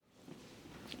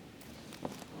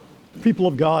People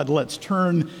of God, let's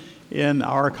turn in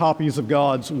our copies of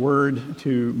God's Word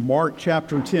to Mark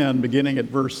chapter 10, beginning at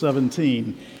verse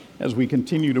 17, as we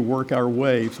continue to work our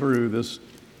way through this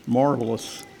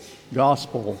marvelous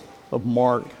Gospel of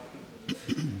Mark.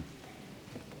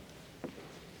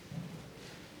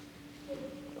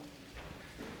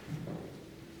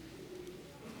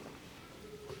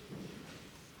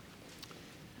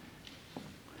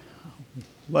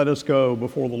 Let us go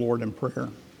before the Lord in prayer.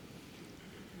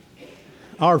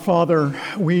 Our Father,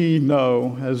 we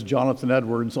know, as Jonathan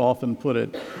Edwards often put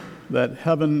it, that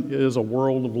heaven is a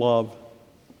world of love.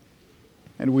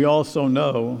 And we also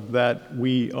know that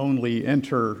we only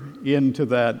enter into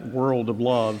that world of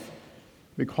love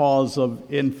because of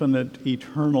infinite,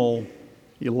 eternal,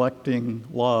 electing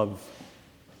love.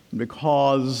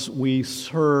 Because we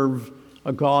serve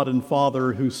a God and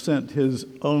Father who sent his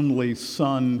only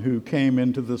Son, who came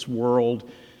into this world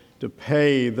to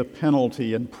pay the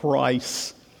penalty and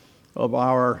price of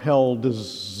our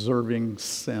hell-deserving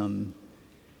sin.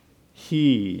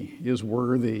 He is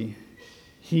worthy.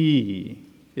 He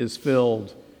is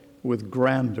filled with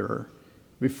grandeur.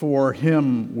 Before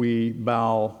him we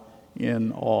bow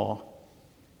in awe.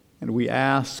 And we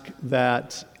ask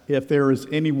that if there is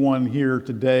anyone here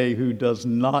today who does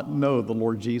not know the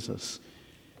Lord Jesus,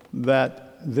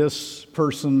 that this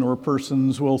person or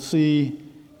persons will see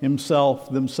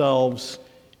themselves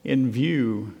in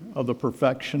view of the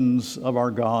perfections of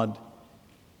our God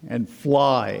and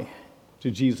fly to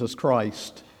Jesus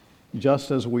Christ, just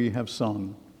as we have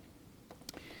sung.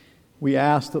 We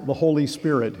ask that the Holy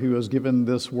Spirit, who has given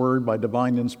this word by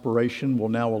divine inspiration, will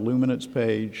now illumine its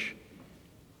page,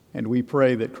 and we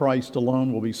pray that Christ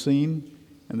alone will be seen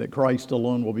and that Christ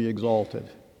alone will be exalted.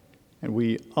 And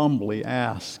we humbly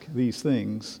ask these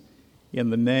things in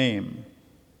the name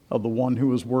of the one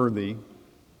who is worthy,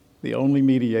 the only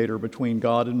mediator between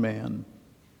God and man.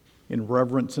 In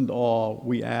reverence and awe,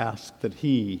 we ask that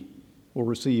he will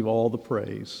receive all the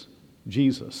praise.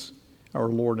 Jesus, our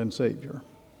Lord and Savior.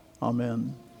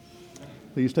 Amen.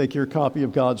 Please take your copy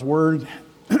of God's Word.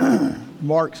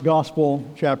 Mark's Gospel,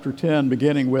 chapter 10,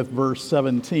 beginning with verse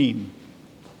 17.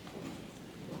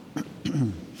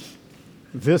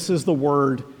 This is the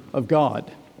Word of God.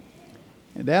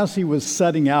 And as he was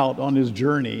setting out on his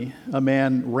journey, a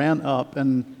man ran up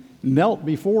and knelt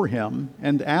before him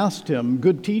and asked him,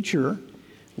 "Good teacher,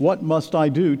 what must I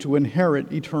do to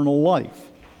inherit eternal life?"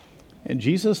 And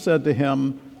Jesus said to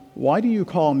him, "Why do you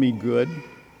call me good?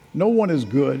 No one is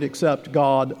good except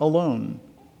God alone.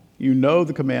 You know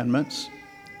the commandments.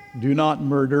 Do not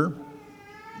murder.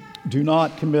 Do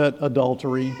not commit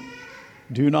adultery.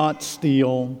 Do not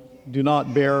steal. Do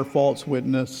not bear false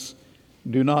witness.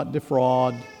 Do not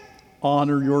defraud.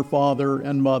 Honor your father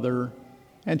and mother."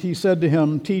 And he said to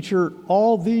him, "Teacher,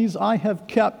 all these I have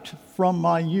kept from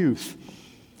my youth."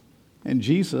 And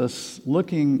Jesus,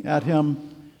 looking at him,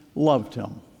 loved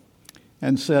him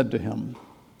and said to him,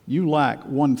 "You lack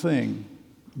one thing.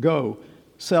 Go,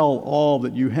 sell all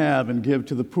that you have and give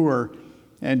to the poor,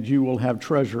 and you will have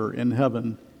treasure in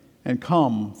heaven. And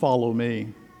come, follow me."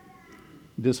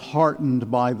 Disheartened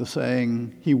by the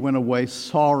saying, he went away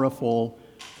sorrowful,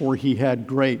 for he had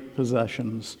great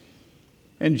possessions.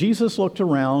 And Jesus looked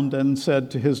around and said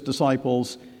to his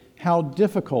disciples, "How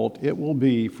difficult it will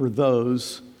be for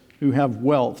those who have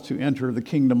wealth to enter the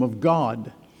kingdom of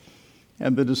God."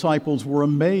 And the disciples were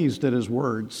amazed at his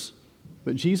words.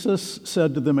 But Jesus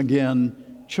said to them again,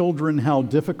 "Children, how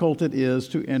difficult it is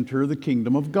to enter the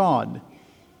kingdom of God.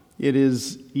 It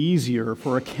is easier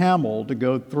for a camel to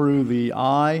go through the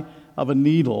eye of a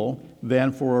needle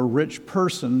than for a rich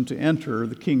person to enter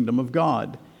the kingdom of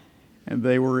God." And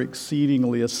they were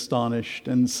exceedingly astonished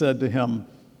and said to him,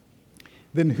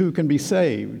 "Then who can be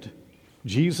saved?"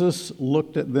 Jesus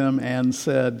looked at them and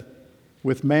said,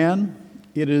 "With man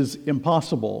it is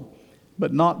impossible,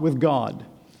 but not with God,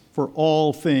 for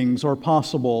all things are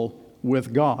possible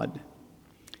with God."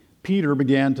 Peter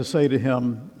began to say to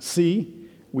him, "See,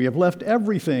 we have left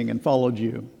everything and followed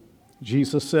you."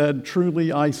 Jesus said,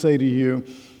 "Truly I say to you,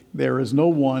 there is no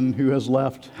one who has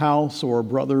left house or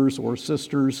brothers or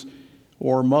sisters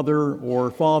or mother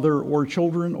or father or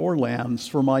children or lands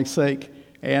for my sake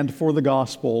and for the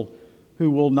gospel, who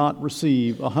will not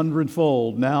receive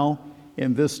 100-fold now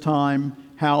in this time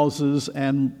houses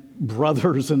and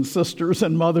brothers and sisters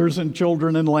and mothers and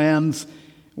children and lands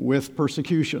with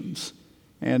persecutions,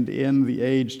 and in the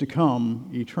age to come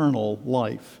eternal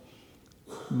life.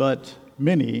 But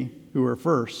many who are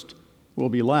first will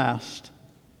be last,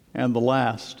 and the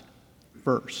last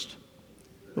first."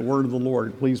 The word of the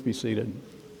Lord. Please be seated.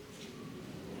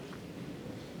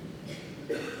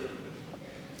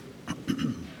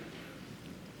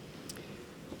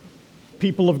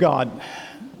 People of God,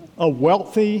 a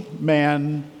wealthy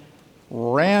man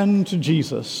ran to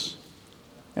Jesus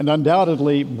and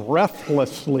undoubtedly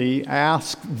breathlessly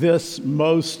asked this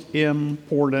most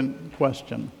important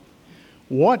question: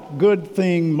 what good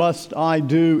thing must I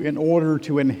do in order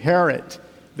to inherit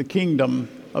the kingdom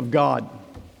of God?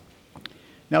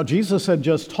 Now, Jesus had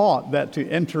just taught that to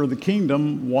enter the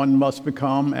kingdom, one must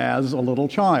become as a little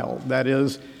child. That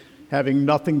is, having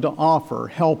nothing to offer,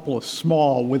 helpless,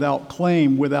 small, without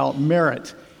claim, without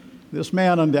merit. This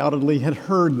man undoubtedly had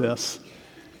heard this.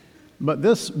 But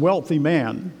this wealthy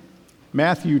man,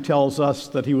 Matthew tells us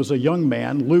that he was a young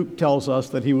man, Luke tells us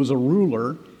that he was a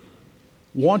ruler,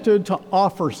 wanted to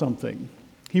offer something.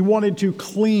 He wanted to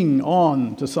cling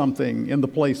on to something in the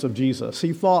place of Jesus.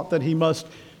 He thought that he must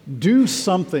do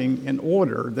something in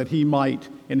order that he might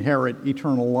inherit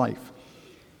eternal life.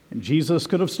 And Jesus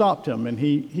could have stopped him, and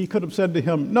he could have said to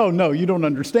him, no, you don't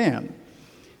understand.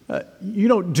 You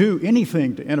don't do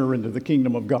anything to enter into the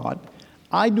kingdom of God.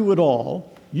 I do it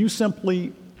all. You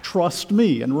simply trust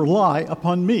me and rely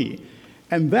upon me.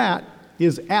 And that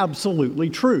is absolutely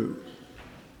true.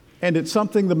 And it's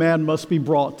something the man must be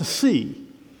brought to see.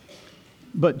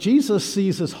 But Jesus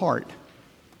sees his heart.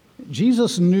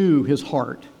 Jesus knew his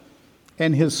heart.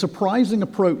 And his surprising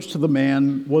approach to the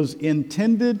man was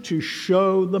intended to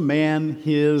show the man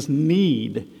his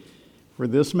need. For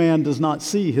this man does not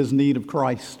see his need of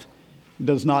Christ,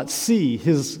 does not see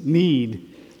his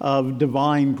need of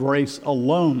divine grace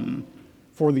alone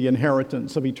for the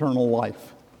inheritance of eternal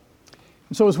life.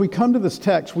 And so as we come to this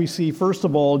text, we see, first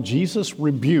of all, Jesus'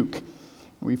 rebuke.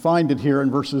 We find it here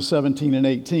in verses 17 and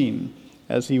 18.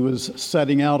 As he was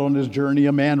setting out on his journey,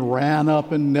 a man ran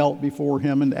up and knelt before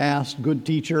him and asked, "Good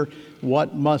teacher,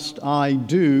 what must I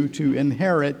do to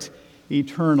inherit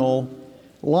eternal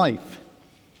life?"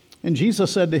 And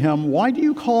Jesus said to him, "Why do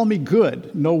you call me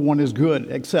good? No one is good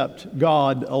except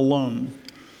God alone."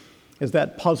 Has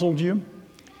that puzzled you?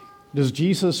 Does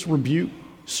Jesus' rebuke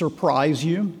surprise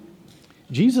you?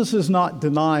 Jesus is not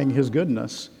denying his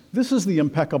goodness. This is the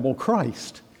impeccable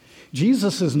Christ.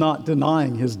 Jesus is not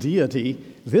denying his deity.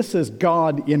 This is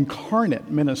God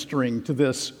incarnate ministering to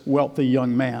this wealthy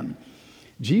young man.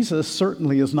 Jesus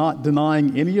certainly is not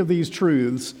denying any of these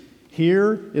truths.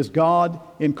 Here is God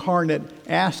incarnate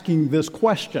asking this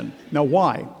question. Now,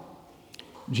 why?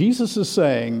 Jesus is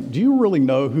saying, do you really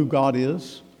know who God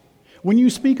is? When you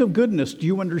speak of goodness, do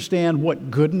you understand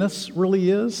what goodness really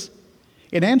is?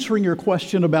 In answering your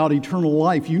question about eternal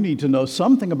life, you need to know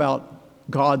something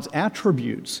about God's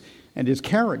attributes and his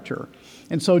character.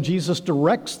 And so Jesus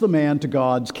directs the man to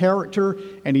God's character,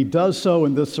 and he does so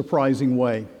in this surprising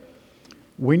way.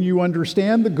 When you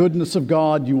understand the goodness of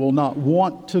God, you will not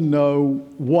want to know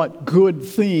what good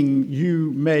thing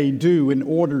you may do in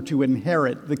order to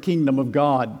inherit the kingdom of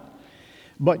God.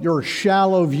 But your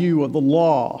shallow view of the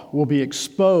law will be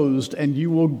exposed, and you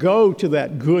will go to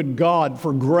that good God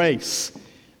for grace.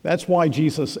 That's why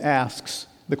Jesus asks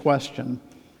the question.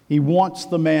 He wants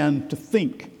the man to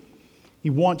think. He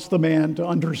wants the man to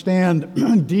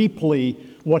understand deeply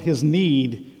what his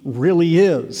need really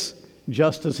is,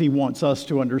 just as he wants us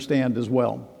to understand as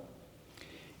well.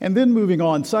 And then moving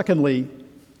on, secondly,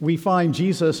 we find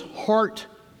Jesus'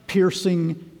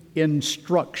 heart-piercing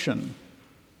instruction.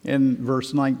 In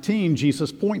verse 19,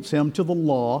 Jesus points him to the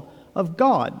law of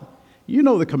God. You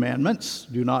know the commandments: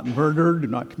 do not murder, do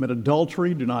not commit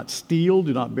adultery, do not steal,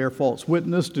 do not bear false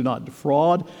witness, do not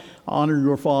defraud, honor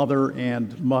your father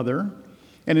and mother.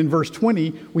 And in verse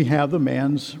 20, we have the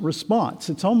man's response.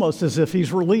 It's almost as if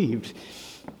he's relieved.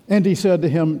 And he said to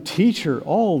him, "Teacher,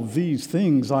 all these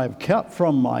things I have kept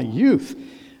from my youth."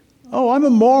 Oh, I'm a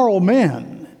moral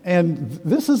man. And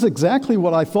this is exactly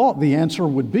what I thought the answer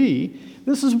would be.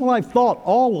 This is what I thought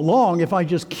all along. If I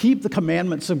just keep the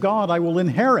commandments of God, I will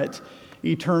inherit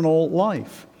eternal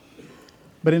life.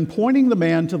 But in pointing the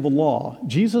man to the law,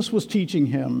 Jesus was teaching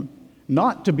him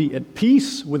not to be at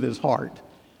peace with his heart,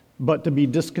 but to be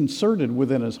disconcerted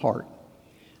within his heart,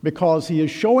 because he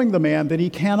is showing the man that he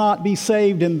cannot be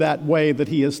saved in that way that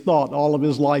he has thought all of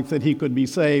his life that he could be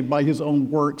saved, by his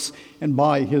own works and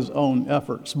by his own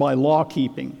efforts, by law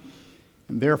keeping.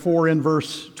 And therefore, in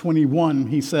verse 21,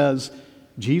 he says,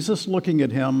 Jesus, looking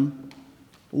at him,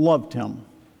 loved him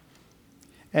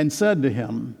and said to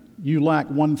him, "You lack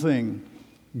one thing.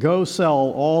 Go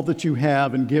sell all that you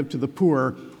have and give to the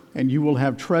poor, and you will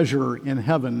have treasure in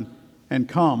heaven. And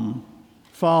come,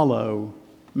 follow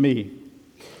me."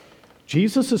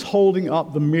 Jesus is holding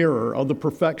up the mirror of the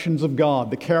perfections of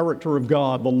God, the character of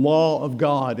God, the law of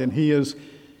God, and he is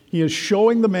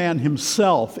showing the man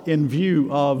himself in view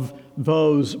of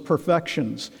those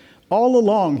perfections. All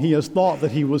along, he has thought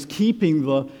that he was keeping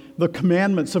the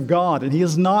commandments of God, and he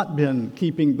has not been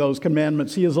keeping those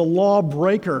commandments. He is a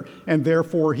lawbreaker, and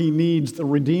therefore he needs the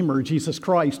Redeemer, Jesus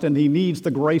Christ, and he needs the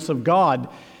grace of God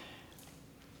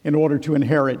in order to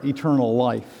inherit eternal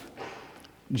life.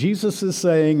 Jesus is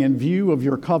saying, in view of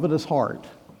your covetous heart,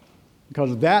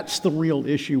 because that's the real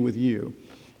issue with you,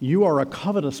 you are a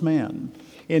covetous man.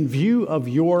 In view of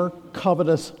your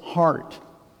covetous heart,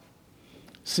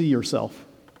 see yourself.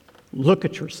 Look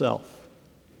at yourself.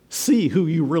 See who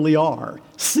you really are.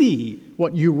 See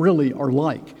what you really are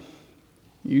like.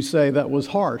 You say that was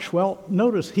harsh. Well,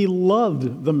 notice he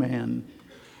loved the man.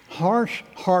 Harsh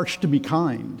to be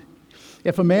kind.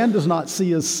 If a man does not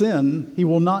see his sin, he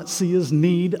will not see his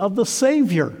need of the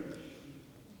Savior.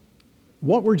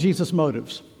 What were Jesus'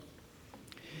 motives?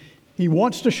 He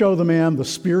wants to show the man the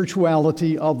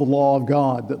spirituality of the law of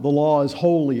God, that the law is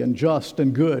holy and just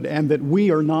and good, and that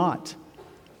we are not.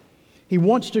 He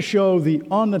wants to show the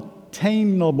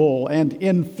unattainable and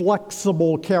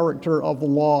inflexible character of the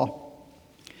law.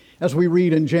 As we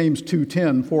read in James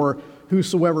 2:10, for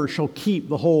whosoever shall keep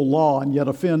the whole law and yet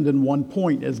offend in one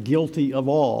point is guilty of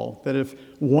all. That if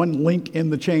one link in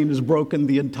the chain is broken,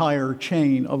 the entire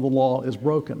chain of the law is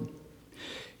broken.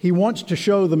 He wants to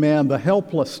show the man the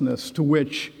helplessness to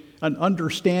which an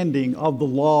understanding of the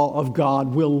law of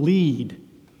God will lead.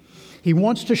 He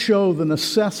wants to show the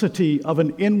necessity of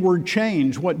an inward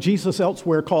change, what Jesus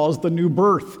elsewhere calls the new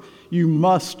birth. You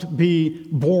must be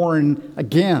born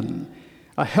again.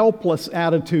 A helpless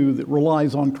attitude that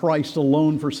relies on Christ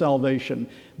alone for salvation,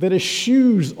 that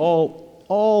eschews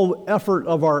all effort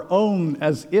of our own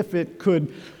as if it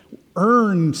could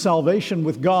earn salvation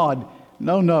with God.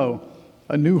 No.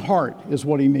 A new heart is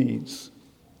what he needs.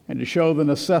 And to show the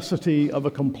necessity of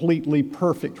a completely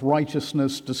perfect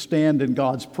righteousness to stand in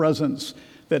God's presence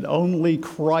that only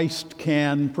Christ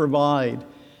can provide.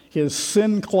 His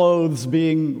sin clothes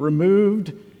being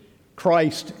removed,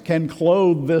 Christ can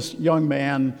clothe this young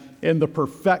man in the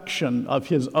perfection of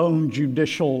his own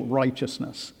judicial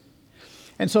righteousness.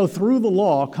 And so through the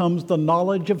law comes the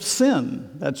knowledge of sin.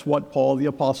 That's what Paul the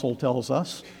Apostle tells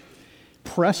us.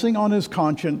 Pressing on his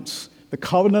conscience the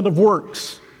covenant of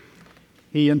works,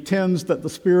 he intends that the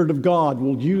Spirit of God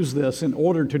will use this in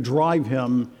order to drive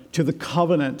him to the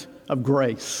covenant of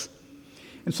grace.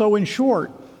 And so, in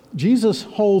short, Jesus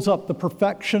holds up the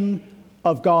perfection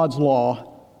of God's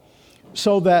law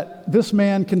so that this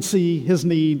man can see his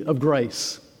need of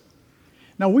grace.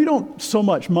 Now, we don't so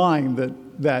much mind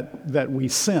that we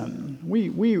sin.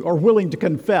 We are willing to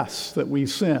confess that we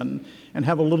sin and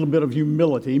have a little bit of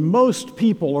humility. Most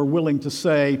people are willing to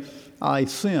say, I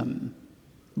sin.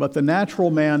 But the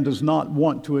natural man does not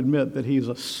want to admit that he's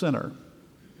a sinner.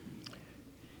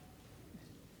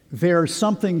 There's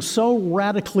something so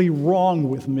radically wrong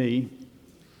with me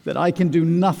that I can do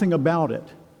nothing about it,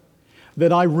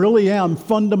 that I really am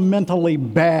fundamentally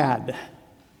bad,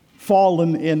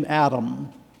 fallen in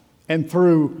Adam, and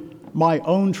through my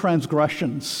own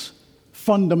transgressions,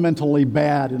 fundamentally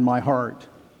bad in my heart.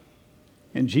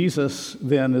 And Jesus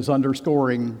then is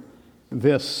underscoring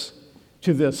this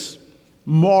to this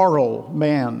moral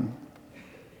man,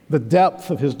 the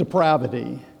depth of his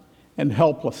depravity and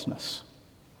helplessness.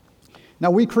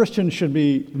 Now, we Christians should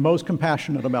be most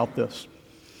compassionate about this.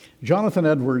 Jonathan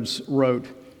Edwards wrote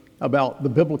about the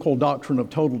biblical doctrine of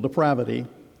total depravity.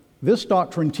 This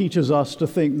doctrine teaches us to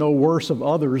think no worse of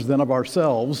others than of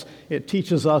ourselves. It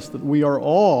teaches us that we are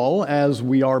all, as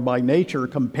we are by nature,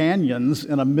 companions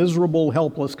in a miserable,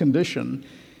 helpless condition,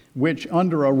 which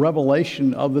under a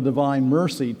revelation of the divine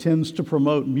mercy tends to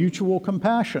promote mutual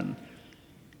compassion.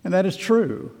 And that is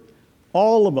true.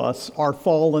 All of us are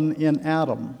fallen in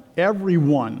Adam.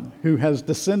 Everyone who has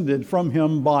descended from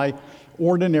him by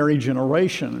ordinary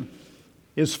generation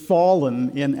is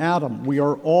fallen in Adam. We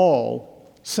are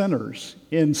all sinners.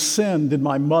 In sin did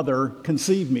my mother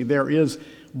conceive me. There is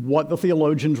what the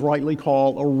theologians rightly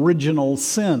call original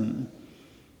sin.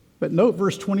 But note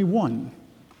verse 21.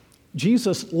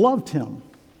 Jesus loved him.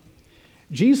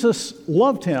 Jesus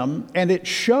loved him, and it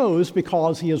shows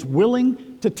because he is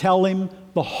willing to tell him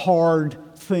the hard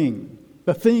thing,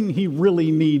 the thing he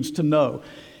really needs to know.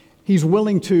 He's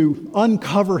willing to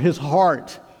uncover his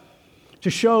heart to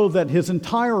show that his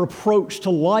entire approach to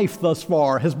life thus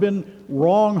far has been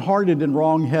wrong-hearted and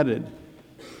wrong-headed.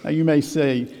 Now you may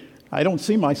say, I don't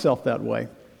see myself that way.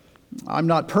 I'm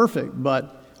not perfect,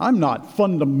 but I'm not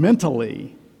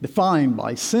fundamentally defined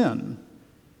by sin.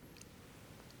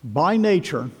 By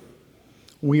nature,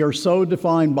 we are so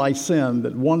defined by sin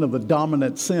that one of the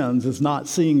dominant sins is not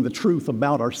seeing the truth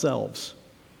about ourselves.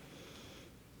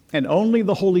 And only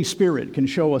the Holy Spirit can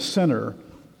show a sinner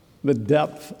the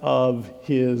depth of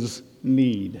his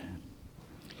need.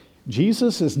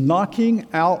 Jesus is knocking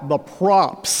out the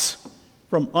props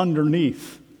from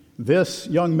underneath this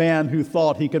young man who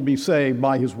thought he could be saved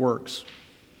by his works.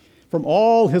 From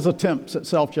all his attempts at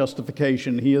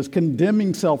self-justification, he is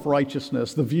condemning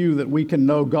self-righteousness, the view that we can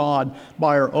know God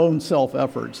by our own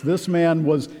self-efforts. This man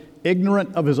was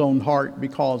ignorant of his own heart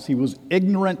because he was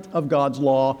ignorant of God's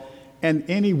law, and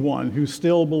anyone who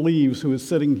still believes, who is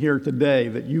sitting here today,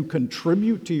 that you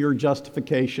contribute to your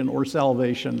justification or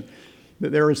salvation,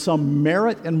 that there is some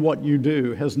merit in what you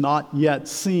do, has not yet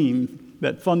seen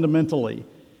that fundamentally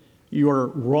you are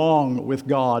wrong with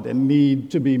God and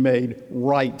need to be made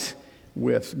right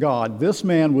with God. This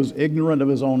man was ignorant of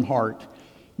his own heart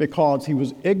because he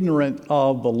was ignorant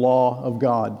of the law of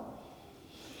God.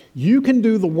 You can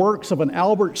do the works of an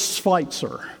Albert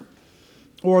Schweitzer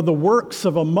or the works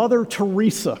of a Mother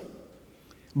Teresa,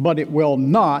 but it will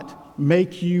not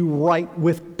make you right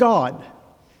with God.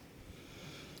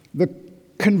 The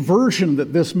conversion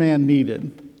that this man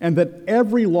needed, and that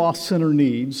every lost sinner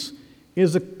needs,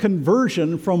 is a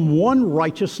conversion from one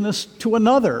righteousness to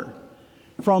another,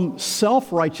 from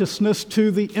self-righteousness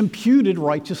to the imputed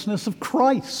righteousness of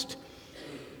Christ.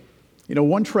 You know,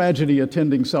 one tragedy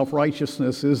attending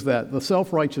self-righteousness is that the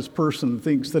self-righteous person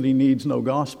thinks that he needs no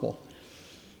gospel.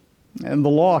 And the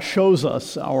law shows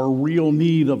us our real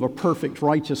need of a perfect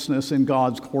righteousness in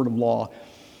God's court of law.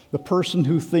 The person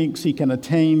who thinks he can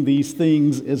attain these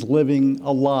things is living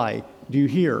a lie. Do you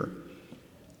hear?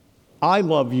 I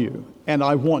love you, and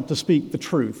I want to speak the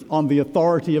truth on the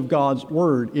authority of God's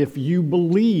word. If you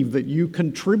believe that you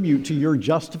contribute to your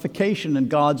justification in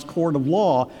God's court of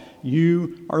law,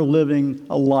 you are living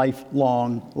a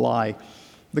lifelong lie.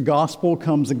 The gospel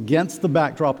comes against the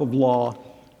backdrop of law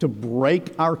to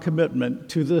break our commitment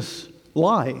to this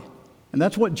lie. And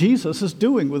that's what Jesus is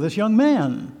doing with this young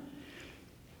man.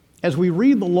 As we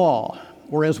read the law,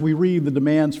 or as we read the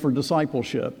demands for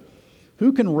discipleship,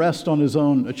 who can rest on his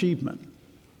own achievement?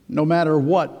 No matter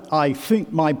what I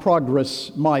think my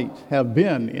progress might have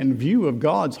been, in view of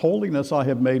God's holiness, I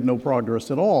have made no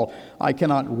progress at all. I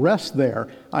cannot rest there.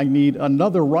 I need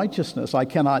another righteousness. I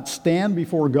cannot stand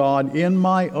before God in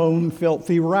my own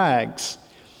filthy rags.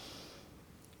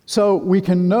 So we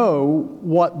can know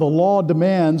what the law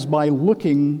demands by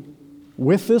looking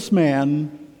with this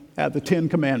man at the Ten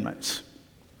Commandments.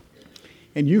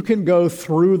 And you can go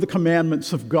through the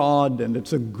commandments of God, and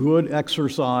it's a good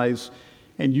exercise,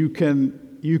 and you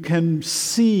can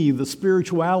see the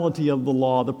spirituality of the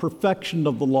law, the perfection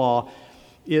of the law,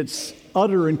 its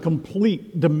utter and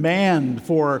complete demand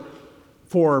for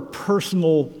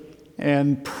personal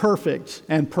and perfect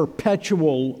and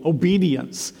perpetual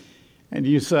obedience. And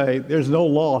you say, there's no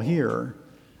law here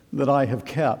that I have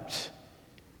kept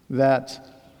that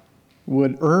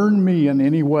would earn me in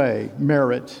any way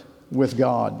merit with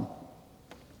God.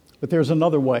 But there's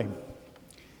another way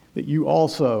that you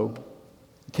also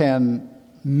can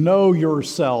know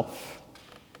yourself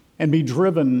and be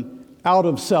driven out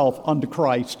of self unto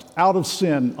Christ, out of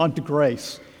sin unto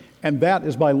grace, and that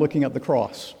is by looking at the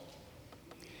cross.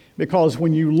 Because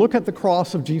when you look at the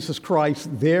cross of Jesus Christ,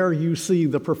 there you see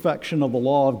the perfection of the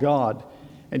law of God,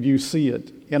 and you see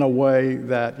it in a way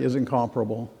that is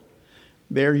incomparable.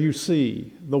 There you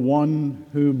see the one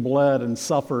who bled and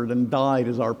suffered and died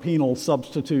as our penal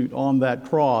substitute on that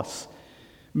cross,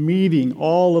 meeting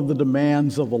all of the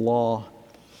demands of the law.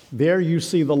 There you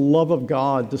see the love of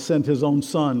God to send his own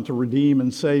Son to redeem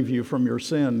and save you from your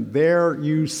sin. There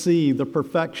you see the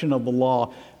perfection of the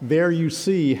law. There you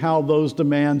see how those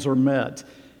demands are met.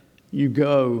 You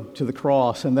go to the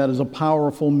cross, and that is a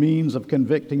powerful means of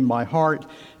convicting my heart.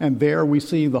 And there we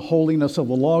see the holiness of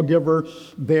the lawgiver.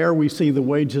 There we see the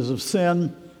wages of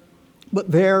sin.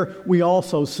 But there we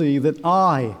also see that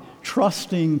I,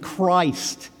 trusting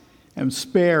Christ, am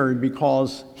spared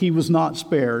because he was not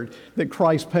spared, that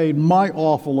Christ paid my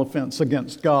awful offense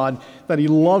against God, that he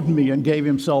loved me and gave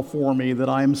himself for me, that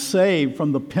I am saved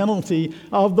from the penalty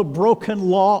of the broken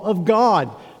law of God.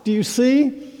 Do you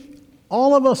see?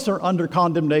 All of us are under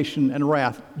condemnation and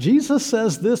wrath. Jesus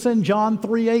says this in John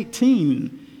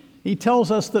 3:18. He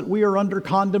tells us that we are under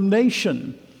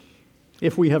condemnation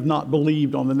if we have not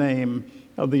believed on the name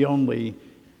of the only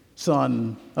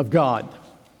Son of God.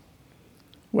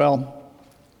 Well,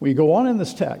 we go on in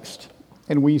this text,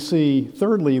 and we see,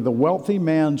 thirdly, the wealthy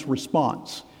man's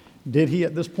response. Did he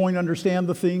at this point understand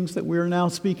the things that we are now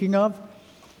speaking of?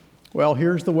 Well,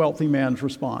 here's the wealthy man's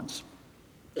response.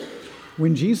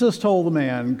 When Jesus told the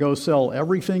man, "Go sell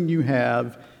everything you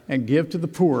have and give to the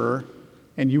poor,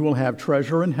 and you will have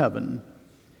treasure in heaven,"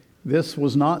 this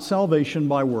was not salvation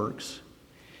by works.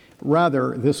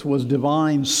 Rather, this was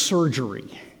divine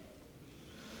surgery.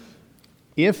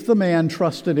 If the man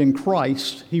trusted in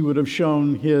Christ, he would have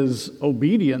shown his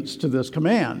obedience to this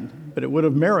command, but it would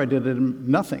have merited him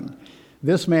nothing.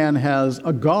 This man has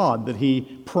a God that he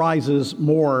prizes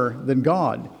more than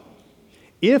God.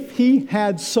 If he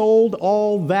had sold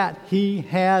all that he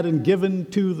had and given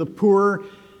to the poor,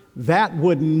 that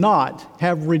would not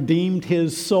have redeemed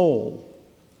his soul.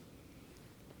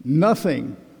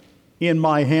 Nothing in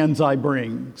my hands I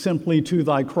bring, simply to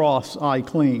thy cross I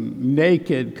cling.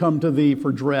 Naked come to thee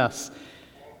for dress.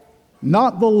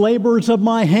 Not the labors of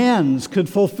my hands could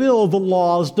fulfill the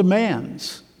law's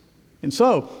demands. And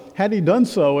so, had he done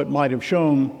so, it might have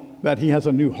shown that he has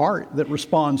a new heart that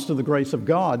responds to the grace of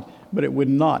God, but it would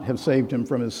not have saved him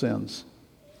from his sins.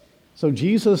 So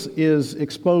Jesus is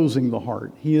exposing the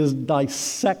heart. He is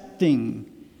dissecting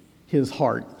his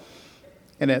heart.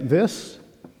 And at this,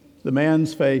 the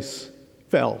man's face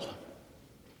fell.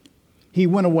 He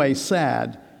went away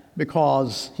sad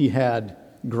because he had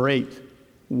great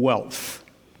wealth.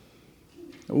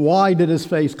 Why did his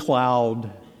face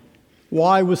cloud?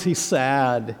 Why was he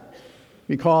sad?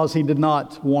 Because he did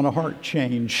not want a heart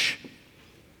change.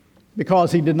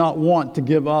 Because he did not want to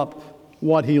give up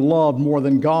what he loved more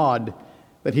than God,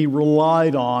 that he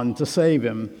relied on to save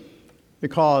him.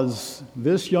 Because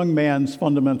this young man's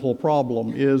fundamental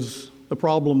problem is the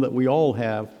problem that we all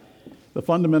have. The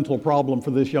fundamental problem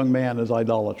for this young man is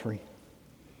idolatry.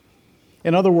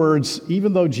 In other words,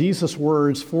 even though Jesus'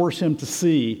 words force him to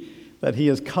see that he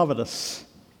is covetous,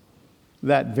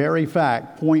 that very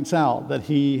fact points out that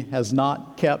he has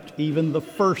not kept even the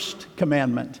first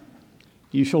commandment.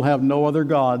 You shall have no other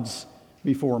gods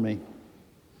before me.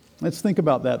 Let's think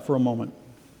about that for a moment.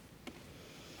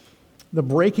 The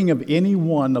breaking of any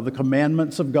one of the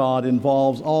commandments of God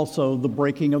involves also the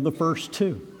breaking of the first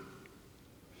two.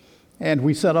 And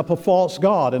we set up a false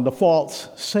god and a false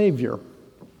savior.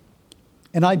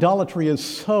 And idolatry is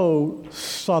so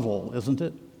subtle, isn't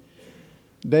it?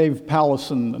 Dave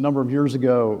Pallison, a number of years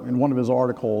ago, in one of his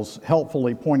articles,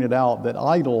 helpfully pointed out that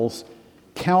idols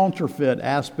counterfeit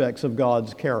aspects of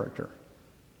God's character.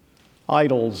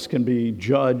 Idols can be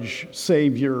judge,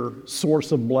 savior,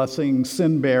 source of blessing,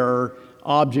 sin bearer,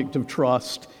 object of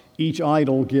trust. Each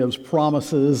idol gives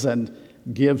promises and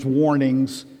gives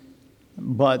warnings,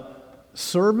 but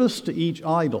service to each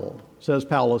idol, says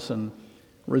Pallison,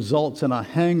 results in a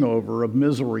hangover of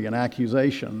misery and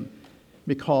accusation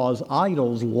because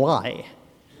idols lie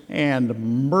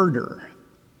and murder.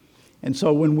 And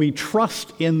so when we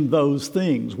trust in those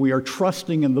things, we are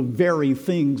trusting in the very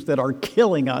things that are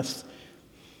killing us,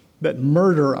 that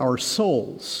murder our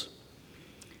souls.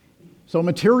 So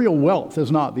material wealth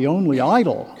is not the only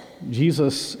idol.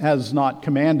 Jesus has not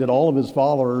commanded all of his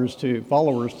followers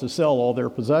to sell all their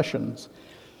possessions,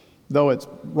 though it's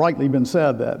rightly been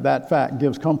said that that fact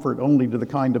gives comfort only to the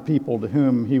kind of people to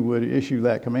whom he would issue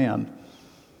that command.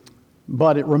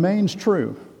 But it remains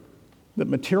true that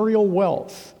material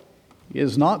wealth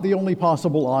is not the only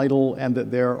possible idol, and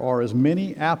that there are as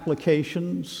many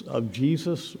applications of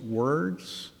Jesus'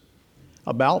 words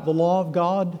about the law of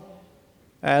God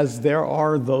as there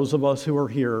are those of us who are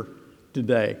here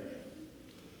today.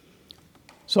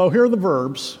 So here are the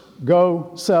verbs: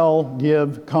 go, sell,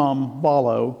 give, come,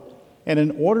 follow. And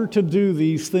in order to do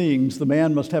these things, the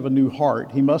man must have a new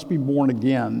heart. He must be born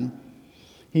again.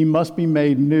 He must be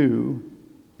made new.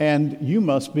 And you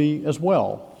must be as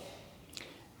well.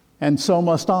 And so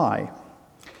must I.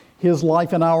 His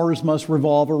life and ours must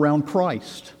revolve around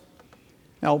Christ.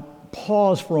 Now,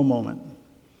 pause for a moment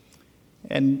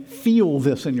and feel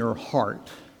this in your heart.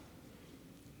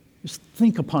 Just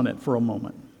think upon it for a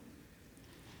moment.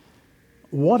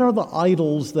 What are the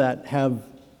idols that have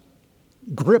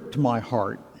gripped my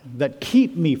heart, that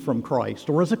keep me from Christ,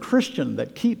 or as a Christian,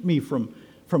 that keep me from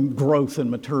growth and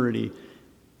maturity?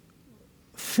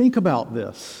 Think about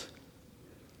this.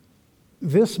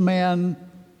 This man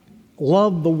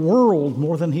loved the world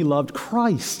more than he loved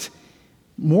Christ,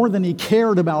 more than he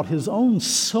cared about his own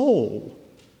soul.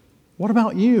 What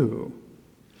about you?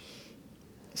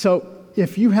 So,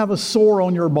 if you have a sore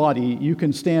on your body, you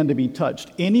can stand to be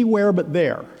touched anywhere but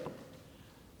there.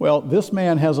 Well, this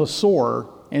man has a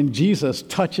sore, and Jesus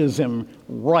touches him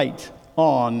right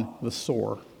on the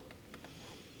sore.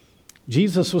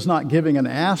 Jesus was not giving an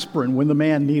aspirin when the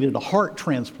man needed a heart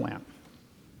transplant.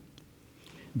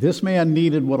 This man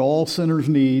needed what all sinners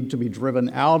need to be driven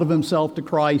out of himself to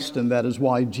Christ, and that is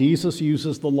why Jesus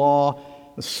uses the law,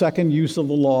 the second use of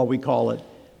the law, we call it.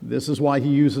 This is why he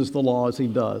uses the law as he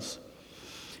does.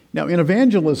 Now, in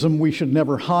evangelism, we should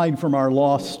never hide from our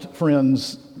lost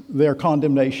friends their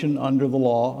condemnation under the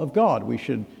law of God. We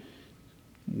should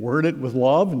word it with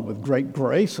love and with great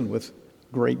grace and with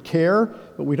great care,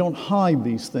 but we don't hide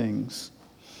these things.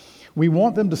 We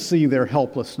want them to see their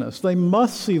helplessness. They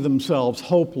must see themselves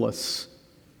hopeless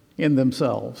in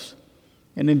themselves.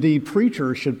 And indeed,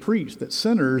 preachers should preach that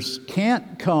sinners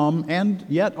can't come and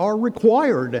yet are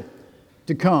required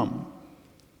to come,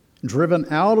 driven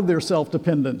out of their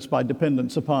self-dependence by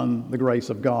dependence upon the grace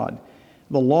of God.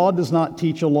 The law does not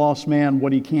teach a lost man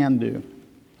what he can do.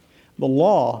 The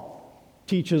law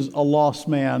teaches a lost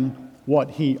man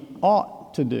what he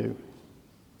ought to do,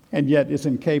 and yet is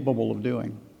incapable of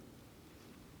doing.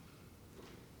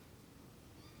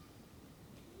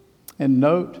 And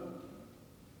note,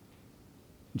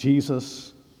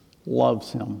 Jesus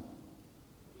loves him.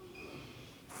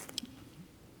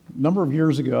 A number of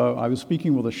years ago, I was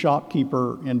speaking with a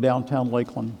shopkeeper in downtown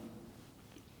Lakeland,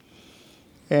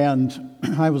 and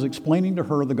I was explaining to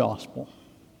her the gospel.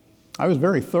 I was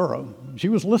very thorough. She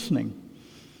was listening.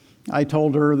 I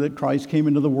told her that Christ came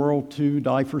into the world to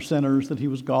die for sinners, that he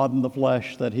was God in the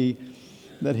flesh, that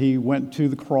he went to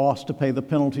the cross to pay the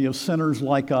penalty of sinners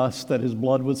like us, that his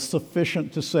blood was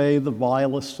sufficient to save the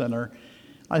vilest sinner.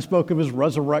 I spoke of his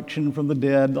resurrection from the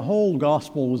dead. The whole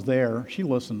gospel was there. She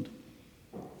listened.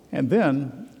 And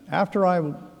then, after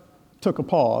I took a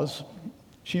pause,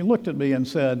 she looked at me and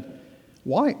said,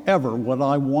 "Why ever would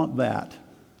I want that?"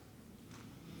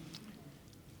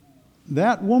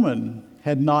 That woman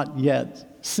had not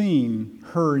yet seen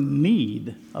her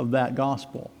need of that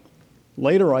gospel.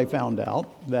 Later I found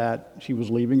out that she was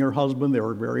leaving her husband. There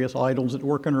were various idols at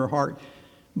work in her heart,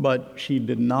 but she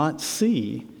did not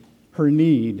see her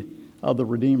need of the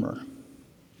Redeemer.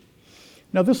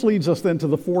 Now this leads us then to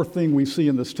the fourth thing we see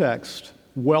in this text,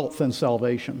 wealth and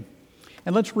salvation.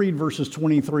 And let's read verses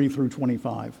 23 through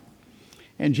 25.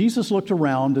 And Jesus looked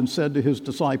around and said to his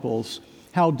disciples,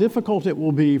 "How difficult it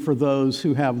will be for those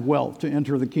who have wealth to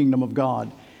enter the kingdom of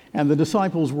God." And the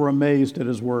disciples were amazed at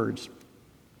his words.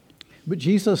 But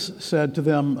Jesus said to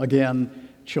them again,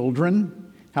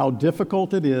 "Children, how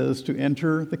difficult it is to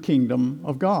enter the kingdom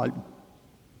of God.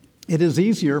 It is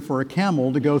easier for a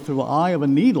camel to go through the eye of a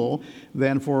needle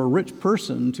than for a rich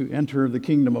person to enter the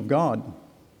kingdom of God."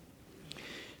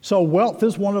 So wealth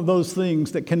is one of those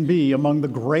things that can be among the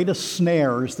greatest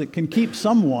snares that can keep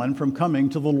someone from coming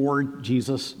to the Lord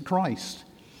Jesus Christ,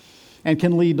 and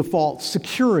can lead to false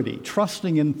security,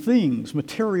 trusting in things,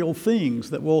 material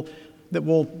things that will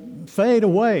fade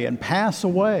away and pass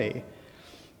away.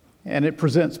 And it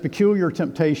presents peculiar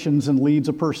temptations and leads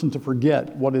a person to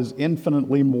forget what is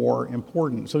infinitely more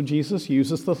important. So Jesus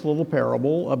uses this little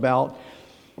parable about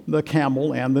the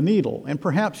camel and the needle. And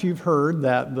perhaps you've heard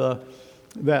that the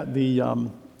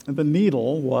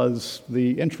needle was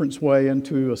the entranceway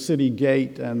into a city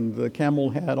gate, and the camel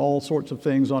had all sorts of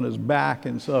things on his back,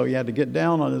 and so he had to get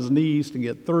down on his knees to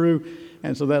get through,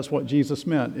 and so that's what Jesus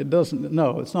meant.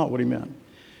 It's not what he meant.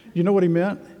 You know what he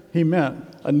meant? He meant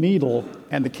a needle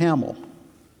and a camel.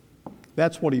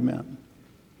 That's what he meant.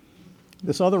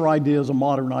 This other idea is a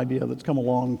modern idea that's come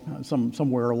along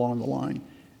somewhere along the line,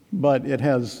 but it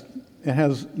has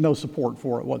no support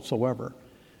for it whatsoever.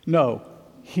 No,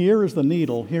 here is the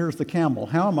needle, here's the camel.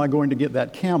 How am I going to get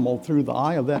that camel through the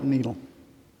eye of that needle?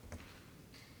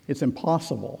 It's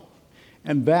impossible.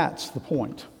 And that's the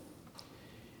point.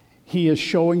 He is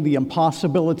showing the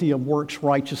impossibility of works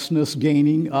righteousness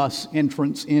gaining us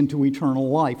entrance into eternal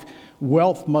life.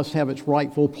 Wealth must have its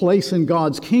rightful place in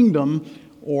God's kingdom,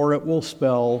 or it will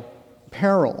spell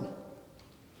peril.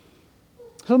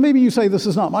 So maybe you say, "This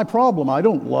is not my problem. I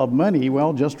don't love money."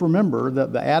 Well, just remember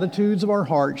that the attitudes of our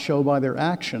hearts show by their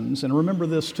actions. And remember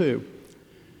this too.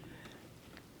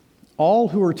 All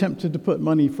who are tempted to put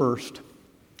money first.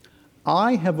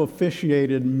 I have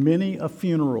officiated many a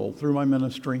funeral through my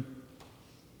ministry,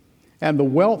 and the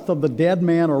wealth of the dead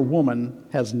man or woman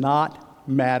has not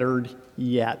mattered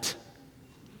yet.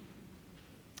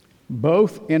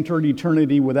 Both entered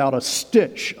eternity without a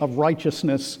stitch of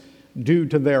righteousness due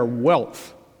to their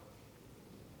wealth.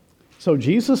 So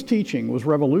Jesus' teaching was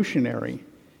revolutionary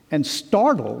and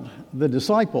startled the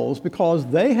disciples, because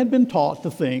they had been taught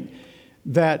to think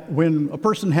that when a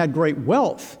person had great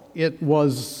wealth, it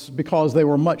was because they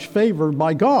were much favored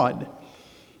by God.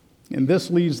 And this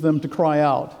leads them to cry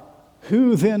out,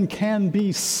 "Who then can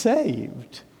be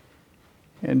saved?"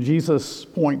 And Jesus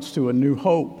points to a new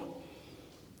hope.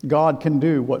 God can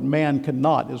do what man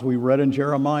cannot, as we read in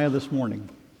Jeremiah this morning.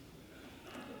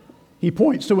 He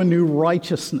points to a new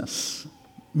righteousness,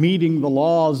 meeting the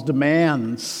law's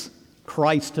demands,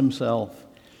 Christ himself.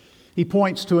 He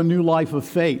points to a new life of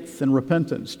faith and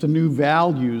repentance, to new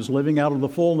values, living out of the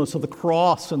fullness of the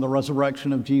cross and the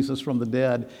resurrection of Jesus from the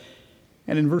dead.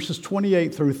 And in verses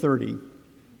 28 through 30,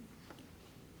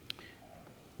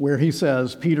 where he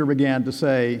says, Peter began to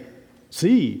say,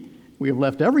 "See, we have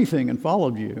left everything and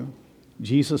followed you."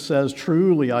 Jesus says,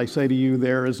 "Truly, I say to you,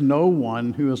 there is no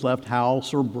one who has left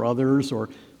house or brothers or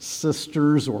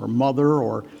sisters or mother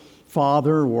or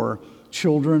father or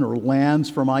children or lands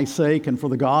for my sake and for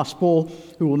the gospel,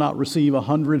 who will not receive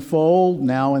 100-fold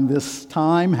now in this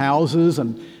time, houses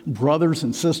and brothers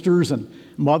and sisters and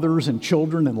mothers and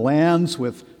children and lands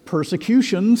with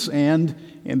persecutions, and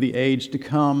in the age to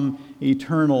come,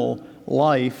 eternal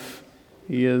life."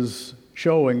 He is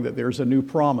showing that there's a new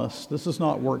promise. This is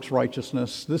not works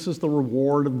righteousness. This is the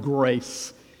reward of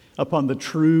grace upon the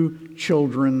true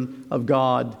children of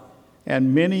God.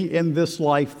 And many in this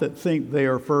life that think they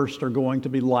are first are going to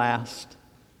be last,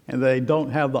 and they don't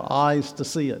have the eyes to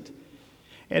see it.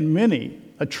 And many,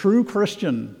 a true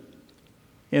Christian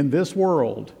in this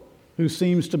world who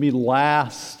seems to be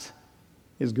last,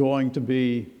 is going to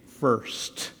be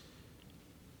first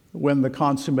when the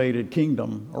consummated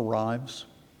kingdom arrives.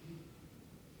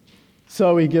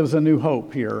 So he gives a new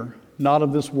hope here, not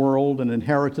of this world, an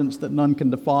inheritance that none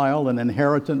can defile, an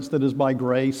inheritance that is by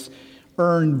grace,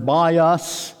 earned by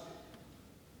us.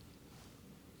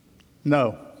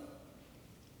 No.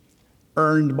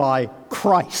 Earned by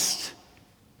Christ,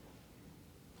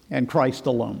 and Christ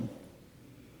alone.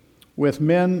 With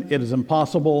men it is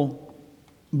impossible,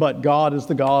 but God is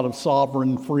the God of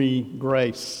sovereign free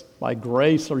grace. By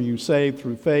grace are you saved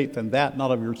through faith, and that not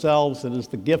of yourselves. It is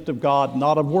the gift of God,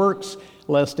 not of works,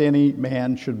 lest any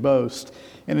man should boast.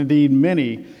 And indeed,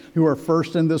 many who are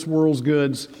first in this world's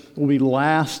goods will be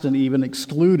last and even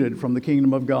excluded from the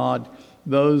kingdom of God.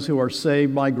 Those who are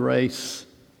saved by grace,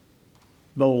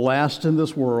 though last in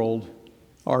this world,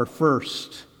 are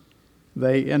first.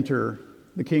 They enter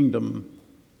the kingdom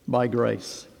by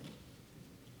grace.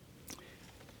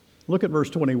 Look at verse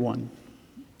 21.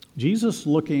 Jesus,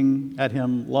 looking at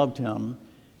him, loved him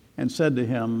and said to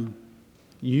him,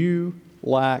 "You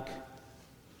lack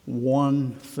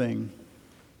one thing."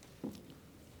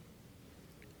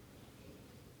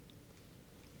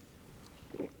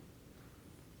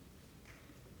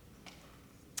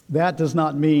 That does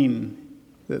not mean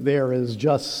that there is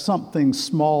just something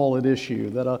small at issue,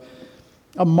 that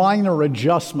a minor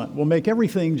adjustment will make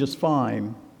everything just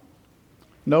fine.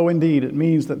 No, indeed, it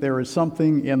means that there is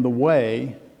something in the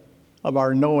way of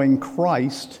our knowing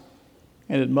Christ,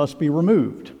 and it must be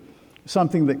removed.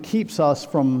 Something that keeps us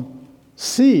from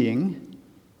seeing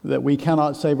that we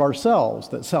cannot save ourselves,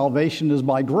 that salvation is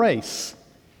by grace.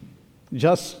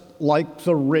 Just like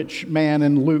the rich man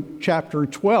in Luke chapter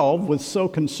 12 was so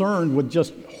concerned with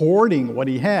just hoarding what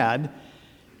he had,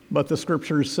 but the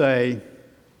scriptures say,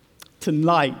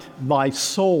 "Tonight thy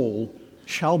soul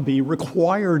shall be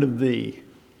required of thee."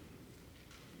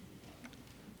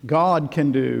 God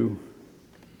can do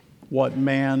what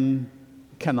man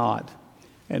cannot.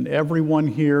 And everyone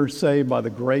here saved by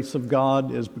the grace of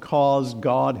God is because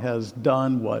God has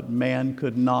done what man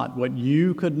could not, what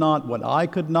you could not, what I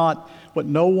could not, what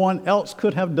no one else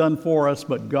could have done for us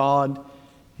but God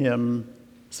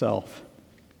himself.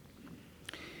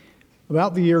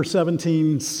 About the year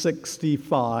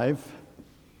 1765,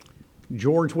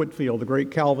 George Whitefield, the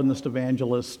great Calvinist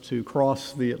evangelist who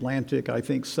crossed the Atlantic, I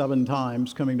think 7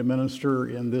 times, coming to minister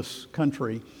in this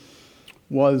country,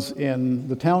 was in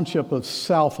the township of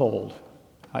Southold.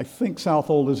 I think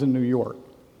Southold is in New York.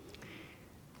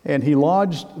 And he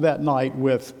lodged that night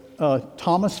with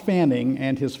Thomas Fanning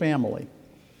and his family.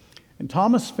 And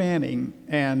Thomas Fanning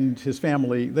and his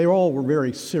family, they all were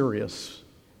very serious,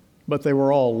 but they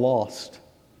were all lost.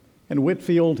 And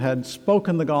Whitefield had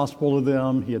spoken the gospel to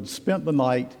them. He had spent the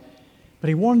night, but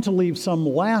he wanted to leave some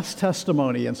last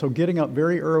testimony. And so getting up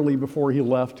very early before he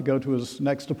left to go to his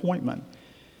next appointment,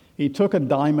 he took a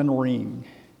diamond ring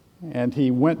and he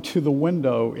went to the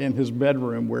window in his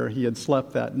bedroom where he had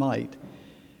slept that night.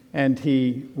 And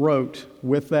he wrote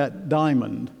with that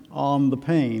diamond on the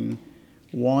pane,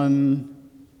 "One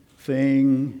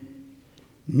thing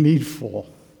needful."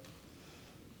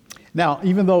 Now,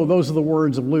 even though those are the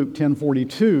words of Luke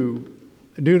 10:42,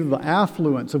 due to the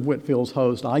affluence of Whitefield's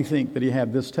host, I think that he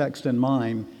had this text in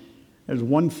mind. There's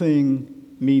one thing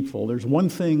needful. There's one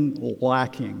thing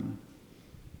lacking.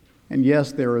 And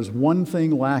yes, there is one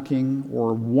thing lacking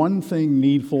or one thing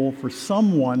needful for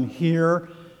someone here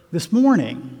this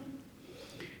morning.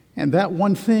 And that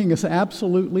one thing is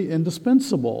absolutely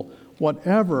indispensable.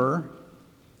 Whatever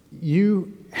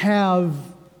you have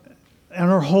and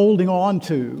are holding on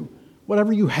to,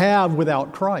 whatever you have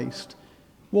without Christ,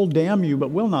 will damn you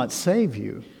but will not save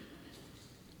you.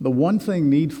 The one thing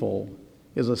needful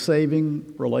is a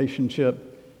saving relationship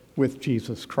with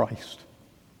Jesus Christ.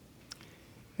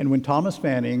 And when Thomas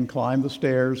Fanning climbed the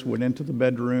stairs, went into the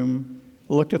bedroom,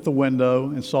 looked at the window,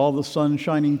 and saw the sun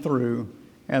shining through,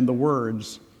 and the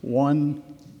words, "One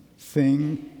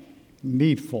thing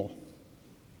needful,"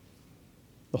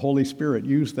 the Holy Spirit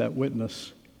used that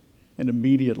witness, and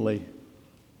immediately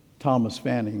Thomas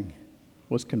Fanning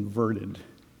was converted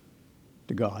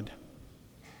to God.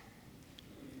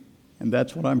 And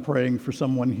that's what I'm praying for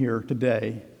someone here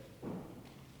today,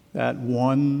 that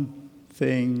one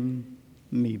thing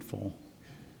needful.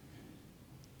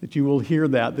 That you will hear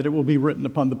that it will be written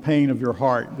upon the pane of your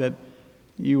heart, that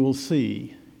you will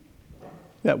see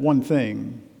that one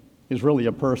thing is really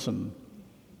a person.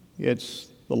 It's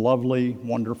the lovely,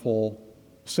 wonderful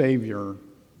Savior,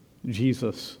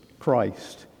 Jesus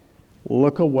Christ.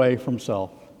 Look away from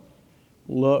self.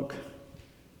 Look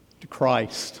to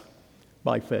Christ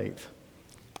by faith.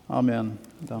 Amen.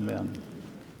 Amen.